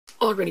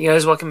Alrighty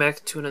guys, welcome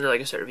back to another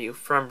LEGO set review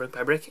from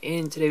BrickByBrick,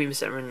 and today we have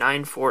set number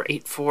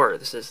 9484.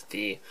 This is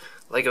the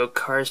LEGO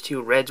Cars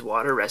 2 Red's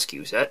Water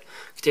Rescue set,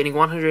 containing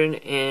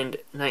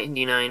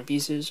 199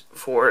 pieces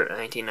for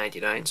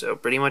 $19.99, so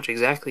pretty much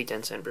exactly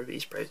 10 cent per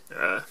piece price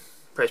per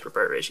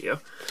part ratio.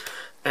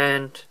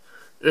 And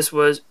this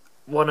was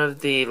one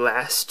of the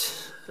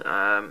last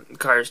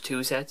Cars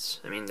 2 sets.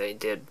 I mean, they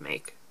did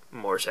make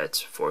more sets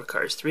for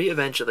Cars 3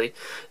 eventually,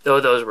 though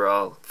those were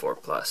all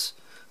 4+.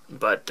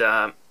 But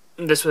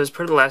this was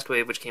part of the last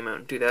wave, which came out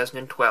in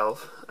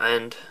 2012,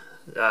 and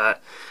I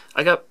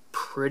got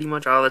pretty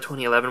much all the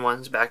 2011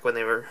 ones back when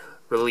they were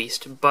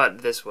released,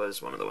 but this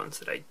was one of the ones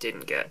that I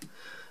didn't get.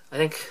 I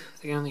think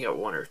I only got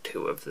one or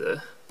two of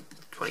the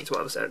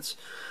 2012 sets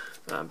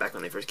back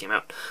when they first came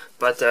out.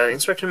 But the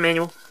instruction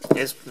manual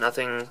is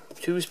nothing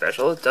too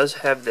special. It does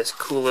have this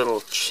cool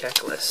little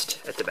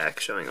checklist at the back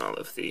showing all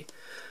of the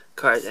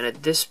cars, and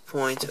at this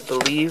point, I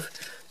believe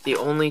the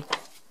only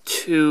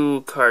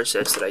two car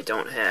sets that I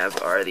don't have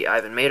are the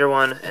Ivan Mater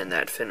one and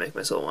that Finn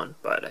McMissile one,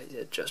 but I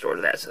did just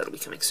order that, so that'll be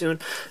coming soon.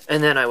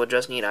 And then I will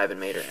just need Ivan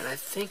Mater, and I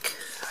think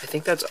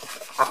that's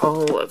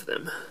all of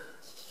them.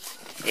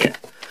 Yeah.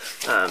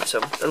 So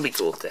that'll be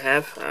cool to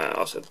have.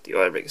 Also, the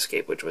Oil Rig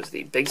Escape, which was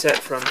the big set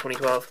from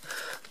 2012.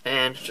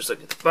 And just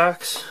look at the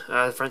box.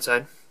 The front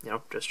side,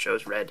 just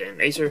shows Red and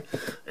Acer,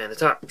 and the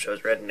top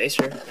shows Red and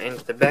Acer, and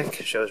the back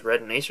shows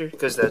Red and Acer,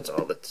 because that's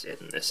all that's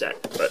in this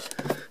set. But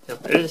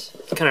it's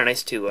kind of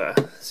nice to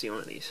see one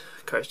of these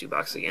Cars 2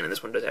 boxes again, and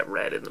this one does have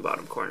Red in the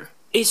bottom corner.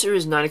 Acer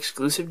is not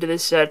exclusive to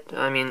this set.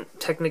 I mean,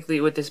 technically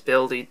with this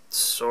build, it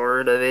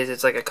sort of is.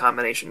 It's like a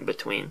combination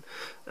between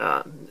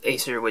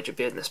Acer, which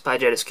appeared in the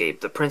Spyjet Escape.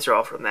 The prints are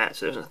all from that,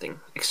 so there's nothing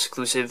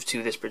exclusive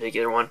to this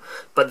particular one.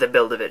 But the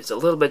build of it is a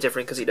little bit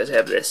different because he does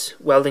have this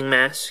welding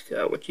mask,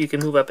 which you can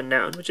move up and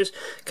down, which is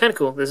kind of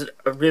cool. This is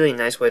a really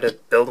nice way to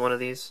build one of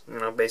these,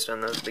 based on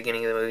the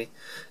beginning of the movie.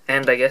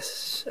 And I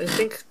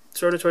think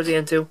sort of towards the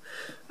end too.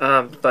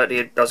 But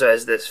it also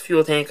has this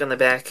fuel tank on the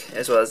back,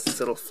 as well as this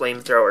little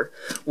flamethrower,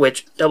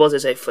 which doubles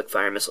as a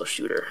flick-fire missile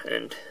shooter,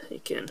 and you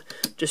can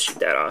just shoot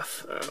that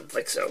off,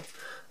 like so.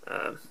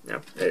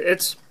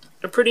 It's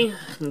a pretty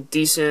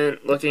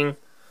decent looking,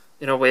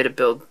 way to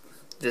build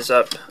this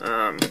up.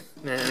 I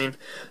mean,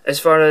 as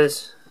far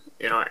as,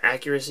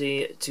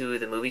 accuracy to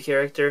the movie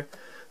character,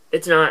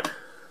 it's not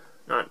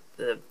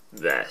the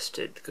best.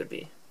 It could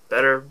be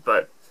better,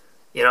 but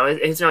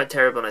it's not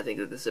terrible, and I think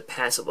that this is a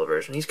passable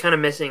version. He's kind of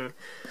missing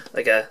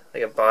like a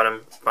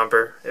bottom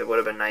bumper. It would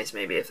have been nice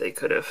maybe if they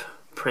could have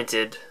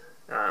printed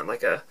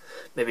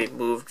maybe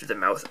moved the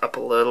mouth up a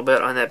little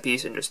bit on that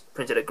piece and just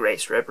printed a gray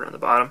strip around the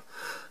bottom.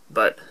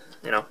 But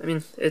I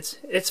mean,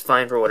 it's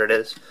fine for what it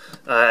is.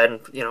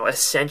 And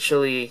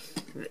essentially,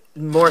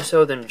 more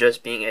so than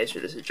just being Acer,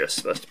 this is just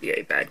supposed to be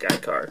a bad guy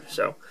car.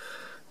 So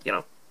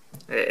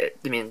I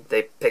mean,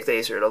 they picked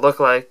Acer to look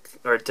like,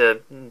 or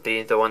to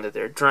be the one that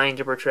they're trying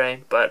to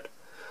portray, but,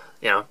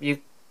 you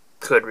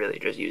could really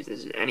just use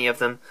this as any of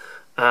them.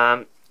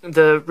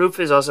 The roof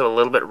is also a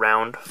little bit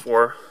round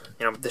for,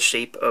 the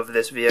shape of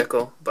this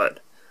vehicle, but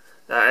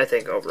I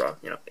think overall,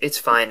 it's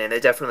fine, and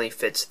it definitely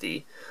fits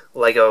the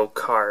LEGO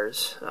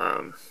Cars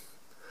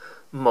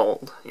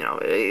mold.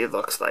 It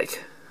looks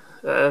like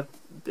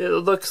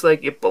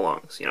it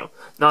belongs.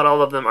 Not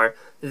all of them are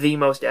the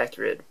most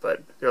accurate,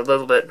 but they're a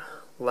little bit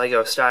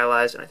LEGO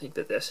stylized, and I think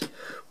that this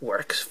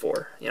works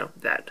for,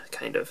 that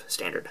kind of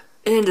standard.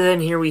 And then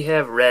here we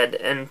have Red,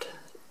 and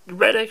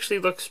Red actually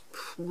looks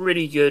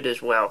pretty good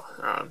as well.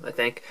 I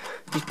think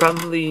he's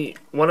probably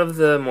one of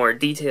the more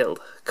detailed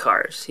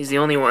cars. He's the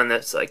only one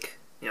that's like,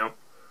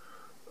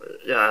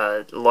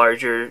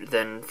 larger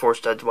than 4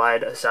 studs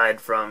wide,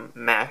 aside from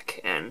Mac,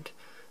 and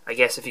I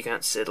guess if you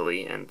count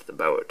Siddeley and the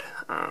boat.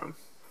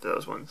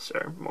 Those ones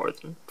are more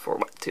than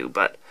 4'2",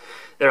 but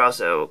they're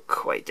also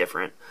quite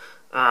different.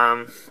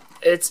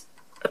 It's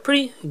a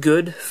pretty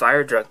good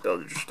fire truck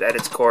build at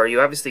its core.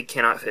 You obviously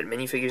cannot fit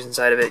minifigures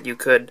inside of it. You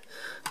could,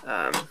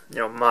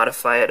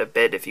 modify it a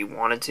bit if you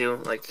wanted to.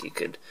 Like, you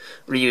could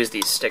reuse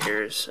these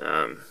stickers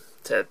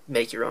to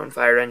make your own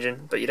fire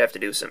engine, but you'd have to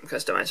do some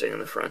customizing on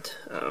the front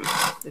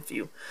if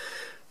you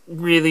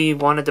really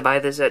wanted to buy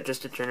this set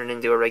just to turn it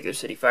into a regular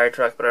city fire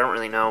truck. But I don't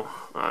really know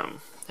how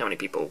many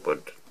people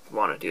would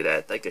want to do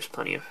that. Like, there's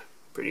plenty of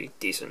pretty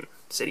decent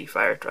city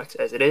fire trucks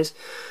as it is.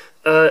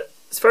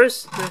 As far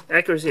as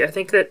accuracy, I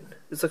think that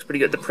this looks pretty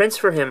good. The prints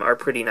for him are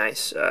pretty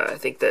nice. I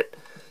think that,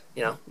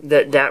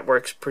 that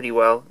works pretty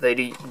well. They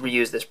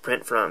reuse this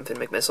print from Finn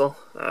McMissile,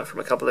 from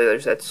a couple of the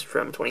other sets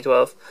from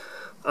 2012.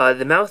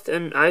 The mouth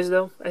and eyes,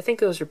 though, I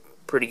think those are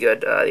pretty good.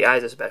 The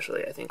eyes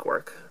especially, I think,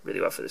 work really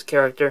well for this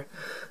character.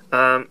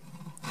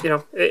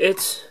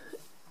 It's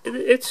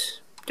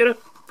got a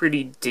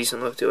pretty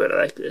decent look to it. I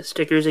like the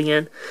stickers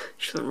again.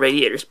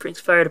 Radiator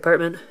Springs Fire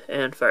Department,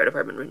 and Fire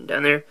Department written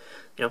down there.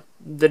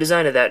 The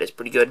design of that is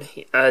pretty good.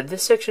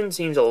 This section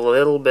seems a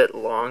little bit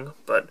long,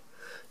 but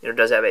it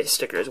does have a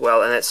sticker as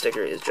well, and that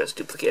sticker is just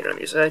duplicated on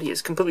the side. He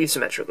is completely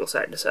symmetrical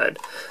side to side,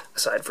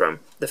 aside from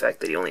the fact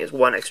that he only has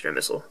one extra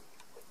missile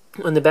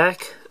On the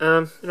back,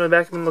 the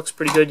back of them looks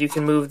pretty good. You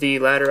can move the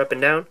ladder up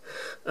and down.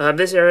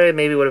 This area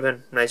maybe would have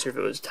been nicer if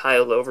it was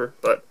tiled over,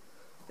 but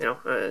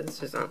it's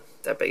just not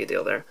that big a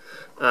deal there.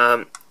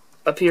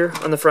 Up here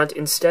on the front,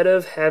 instead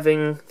of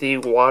having the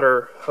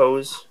water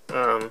hose,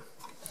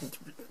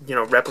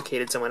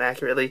 replicated somewhat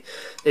accurately,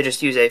 they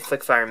just use a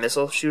flick-fire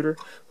missile shooter,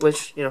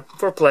 which,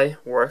 for play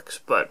works,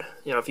 but,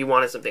 if you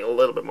wanted something a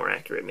little bit more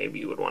accurate, maybe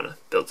you would want to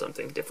build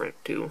something different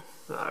to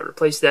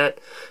replace that.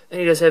 And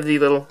he does have the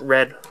little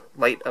red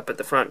light up at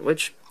the front,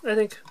 which I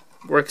think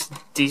works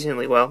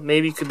decently well.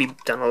 Maybe could be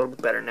done a little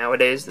bit better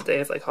nowadays that they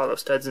have, like, hollow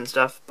studs and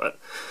stuff, but,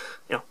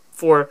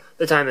 for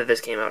the time that this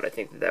came out, I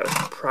think that was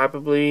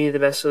probably the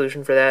best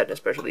solution for that,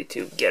 especially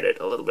to get it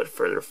a little bit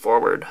further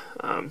forward,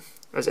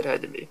 as it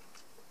had to be.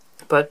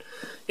 But,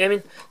 yeah, I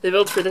mean, the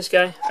build for this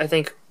guy, I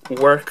think,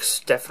 works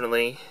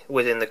definitely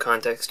within the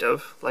context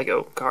of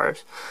LEGO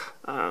cars.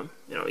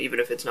 Even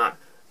if it's not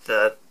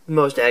the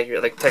most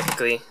accurate, like,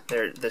 technically,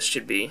 there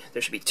should be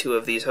 2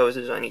 of these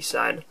hoses on each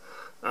side.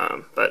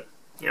 But,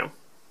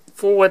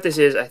 for what this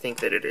is, I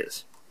think that it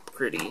is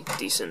pretty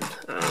decent.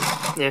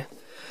 Yeah.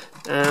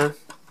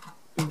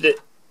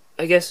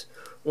 I guess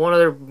one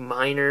other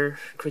minor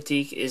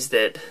critique is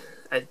that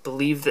I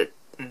believe that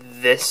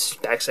this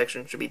back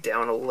section should be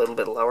down a little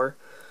bit lower,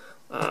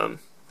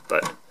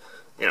 but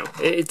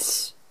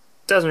it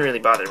doesn't really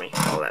bother me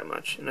all that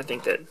much, and I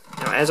think that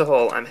as a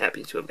whole, I'm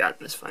happy to have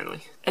gotten this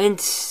finally.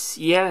 And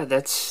yeah,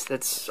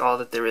 that's all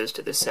that there is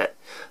to this set.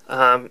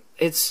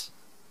 It's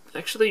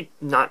actually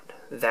not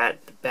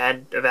that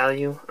bad a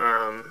value.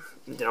 I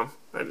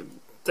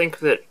think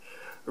that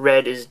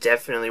red is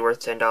definitely worth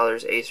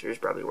 $10. Acer is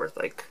probably worth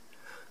like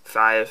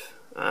 $5,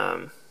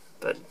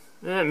 but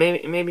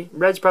maybe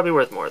red's probably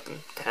worth more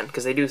than 10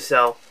 because they do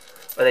sell,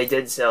 or they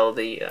did sell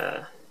the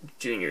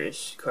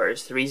Juniors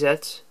Cars 3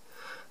 sets,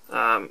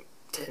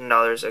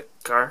 $10 a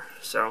car.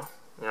 So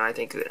I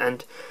think,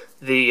 and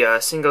the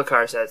single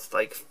car sets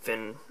like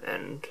Finn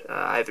and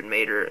Ivan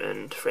Mater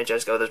and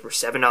Francesco, those were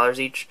 $7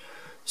 each.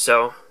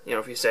 So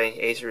if you say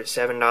Acer is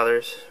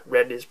 $7,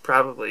 red is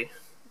probably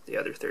the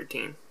other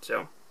 13.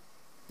 So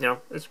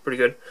it's pretty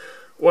good.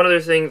 One other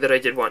thing that I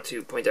did want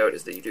to point out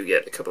is that you do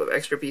get a couple of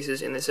extra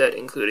pieces in the set,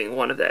 including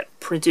one of that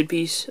printed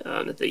piece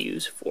that they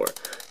use for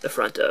the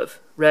front of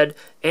red,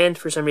 and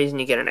for some reason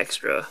you get an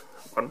extra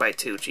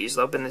 1x2 cheese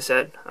lobe in the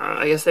set.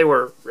 I guess they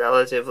were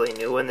relatively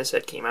new when the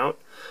set came out.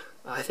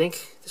 I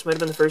think this might have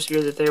been the first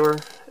year that they were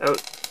out,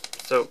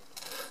 so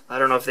I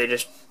don't know if they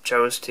just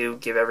chose to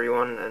give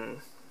everyone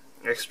an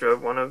extra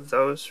one of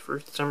those for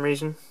some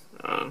reason,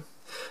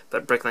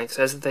 but BrickLink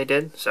says that they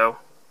did, so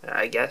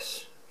I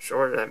guess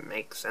sure, that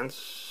makes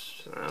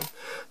sense.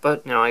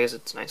 But I guess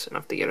it's nice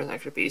enough to get an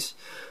extra piece.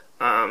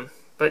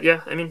 But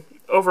yeah, I mean,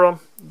 overall,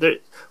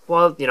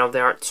 while they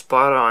aren't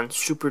spot on,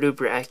 super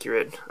duper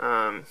accurate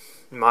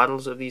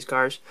models of these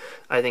cars,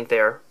 I think they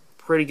are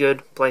pretty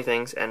good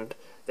playthings, and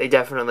they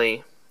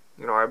definitely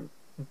are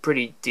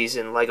pretty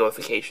decent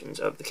Legoifications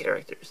of the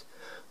characters.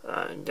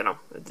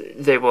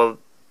 They will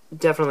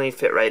definitely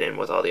fit right in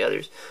with all the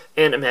others,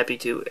 and I'm happy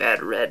to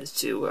add red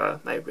to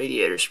my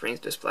Radiator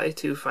Springs display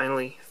to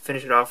finally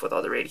finish it off with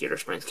all the Radiator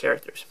Springs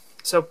characters.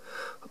 So,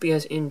 hope you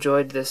guys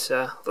enjoyed this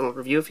little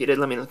review. If you did,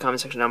 let me know in the comment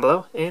section down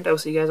below, and I will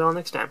see you guys all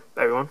next time.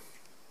 Bye, everyone.